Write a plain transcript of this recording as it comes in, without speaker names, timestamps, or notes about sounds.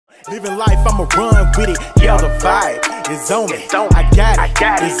Living life, I'ma run with it. Yeah, the vibe is on me. I got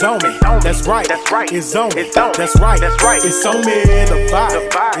it. It's on me. That's right. It's on me. That's right. It's on me. The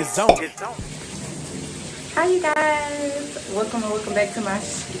vibe is on me. Hi you guys. Welcome back to my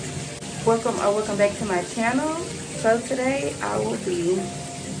channel. So today I will be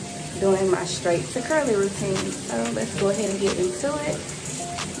doing my straight to curly routine. So let's go ahead and get into it.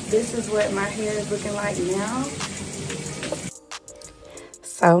 This is what my hair is looking like now.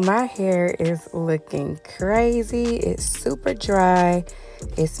 So my hair is looking crazy. It's super dry.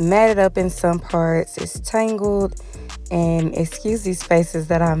 It's matted up in some parts. It's tangled. And excuse these faces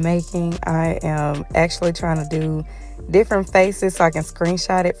that I'm making. I am actually trying to do different faces so I can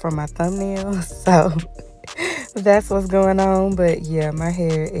screenshot it for my thumbnail. So that's what's going on. But yeah, my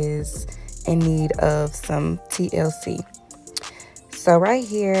hair is in need of some TLC. So right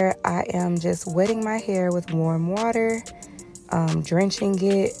here, I am just wetting my hair with warm water. Drenching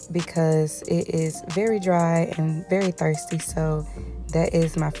it because it is very dry and very thirsty. So that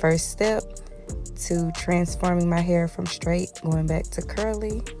is my first step to transforming my hair from straight going back to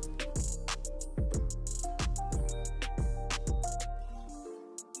curly.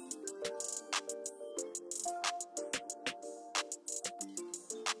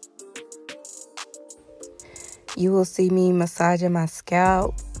 You will see me massaging my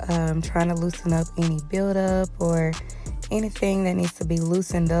scalp, trying to loosen up any buildup or anything that needs to be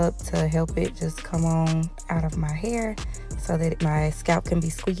loosened up to help it just come on out of my hair so that my scalp can be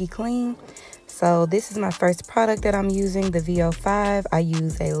squeaky clean. So this is my first product that I'm using, the VO5. I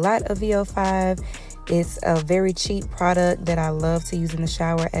use a lot of VO5. It's a very cheap product that I love to use in the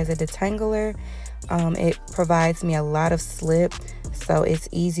shower as a detangler. It provides me a lot of slip, so it's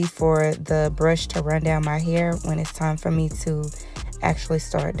easy for the brush to run down my hair when it's time for me to actually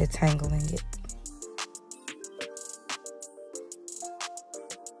start detangling it.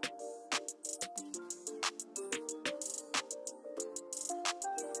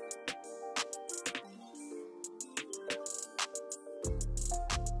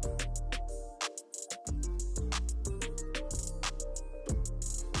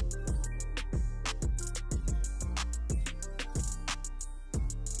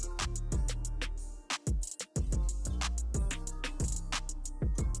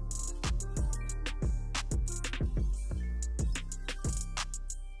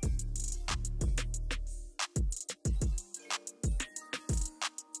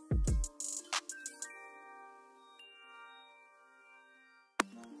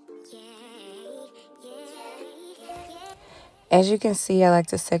 As you can see, I like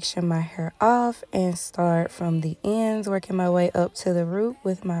to section my hair off and start from the ends, working my way up to the root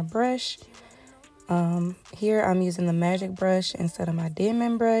with my brush. Here I'm using the magic brush instead of my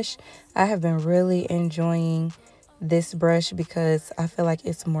Denman brush. I have been really enjoying this brush because I feel like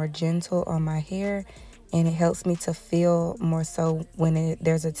it's more gentle on my hair and it helps me to feel more so when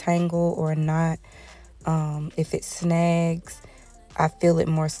there's a tangle or a knot. If it snags, I feel it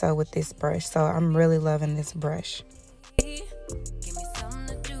more so with this brush. So I'm really loving this brush. Give me something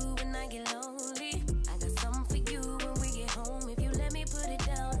to do when I get lonely. I got something for you when we get home. If you let me put it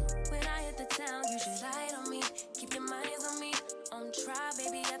down, when I hit the town, you should light on me. Keep your minds on me. On try,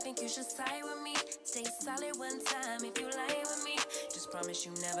 baby, I think you should side with me. Stay solid one time if you lie with me. Just promise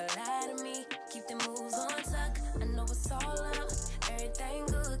you never lie to me. Keep the moves on tuck. I know it's all love. Everything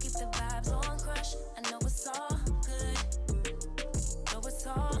good. Keep the vibes on crush. I know it's all good. Know it's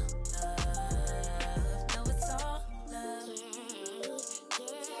all love. Know it's all love.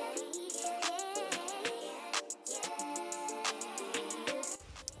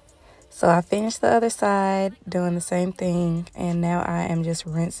 So I finished the other side doing the same thing, and now I am just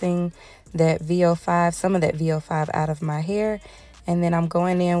rinsing that VO5, some of that VO5 out of my hair, and then I'm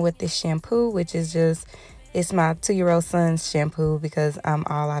going in with this shampoo, which is just, it's my 2-year-old son's shampoo because I'm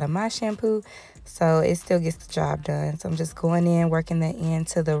all out of my shampoo, so it still gets the job done. So I'm just going in, working that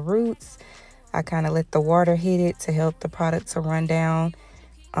into the roots. I kind of let the water hit it to help the product to run down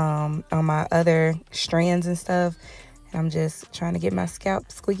on my other strands and stuff. I'm just trying to get my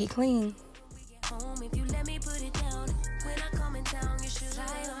scalp squeaky clean.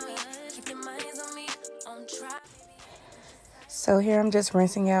 So here I'm just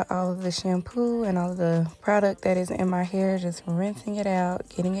rinsing out all of the shampoo and all of the product that is in my hair, just rinsing it out,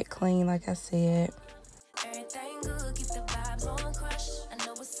 getting it clean like I said. Everything good, keep the vibes on crush. I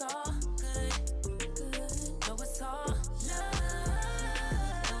know it's all good. Know it's all love.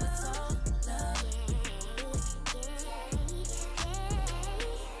 Know it's all love.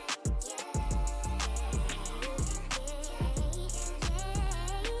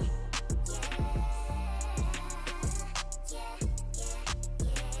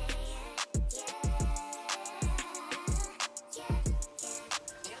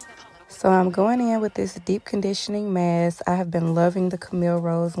 So I'm going in with this deep conditioning mask. I have been loving the Camille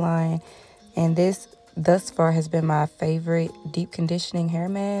Rose line, and this thus far has been my favorite deep conditioning hair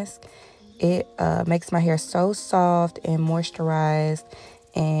mask. It makes my hair so soft and moisturized,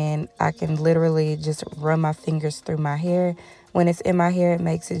 and I can literally just run my fingers through my hair. When it's in my hair, it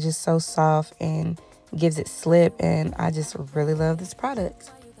makes it just so soft and gives it slip, and I just really love this product.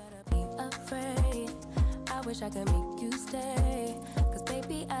 I wish I could make you stay, 'cause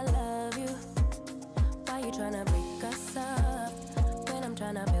baby I love you. Why you tryna break us up when I'm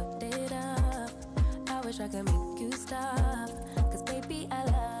tryna build it up? I wish I could make you stop, 'cause baby I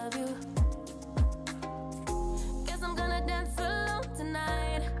love you. Guess I'm gonna dance alone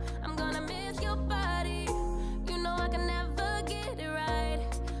tonight. I'm gonna miss your body. You know I can never get it right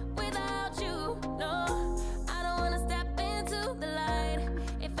without you. No, I don't wanna step into the light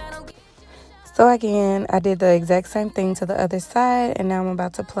if I don't get. So again, I did the exact same thing to the other side, and now I'm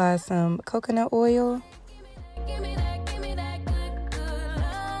about to apply some coconut oil. Give me that good, good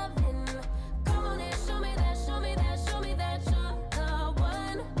loving. Come on and show me that, show me that, show me that you're the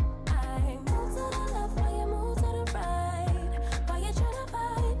one. I move to the left while you move to the right. While you tryna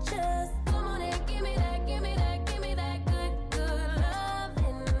fight, just come on and give me that, give me that, give me that good, good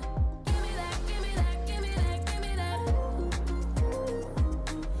loving. Give me that, give me that, give me that, give me that.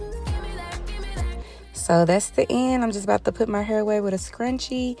 Give me that, give me that. So that's the end. I'm just about to put my hair away with a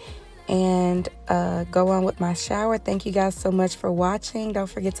scrunchie and go on with my shower. Thank you guys so much for watching. Don't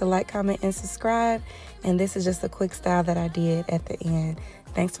forget to like, comment, and subscribe. And this is just a quick style that I did at the end.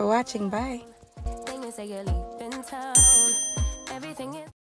 Thanks for watching. Bye. Thing is, say you're leaving town. Everything is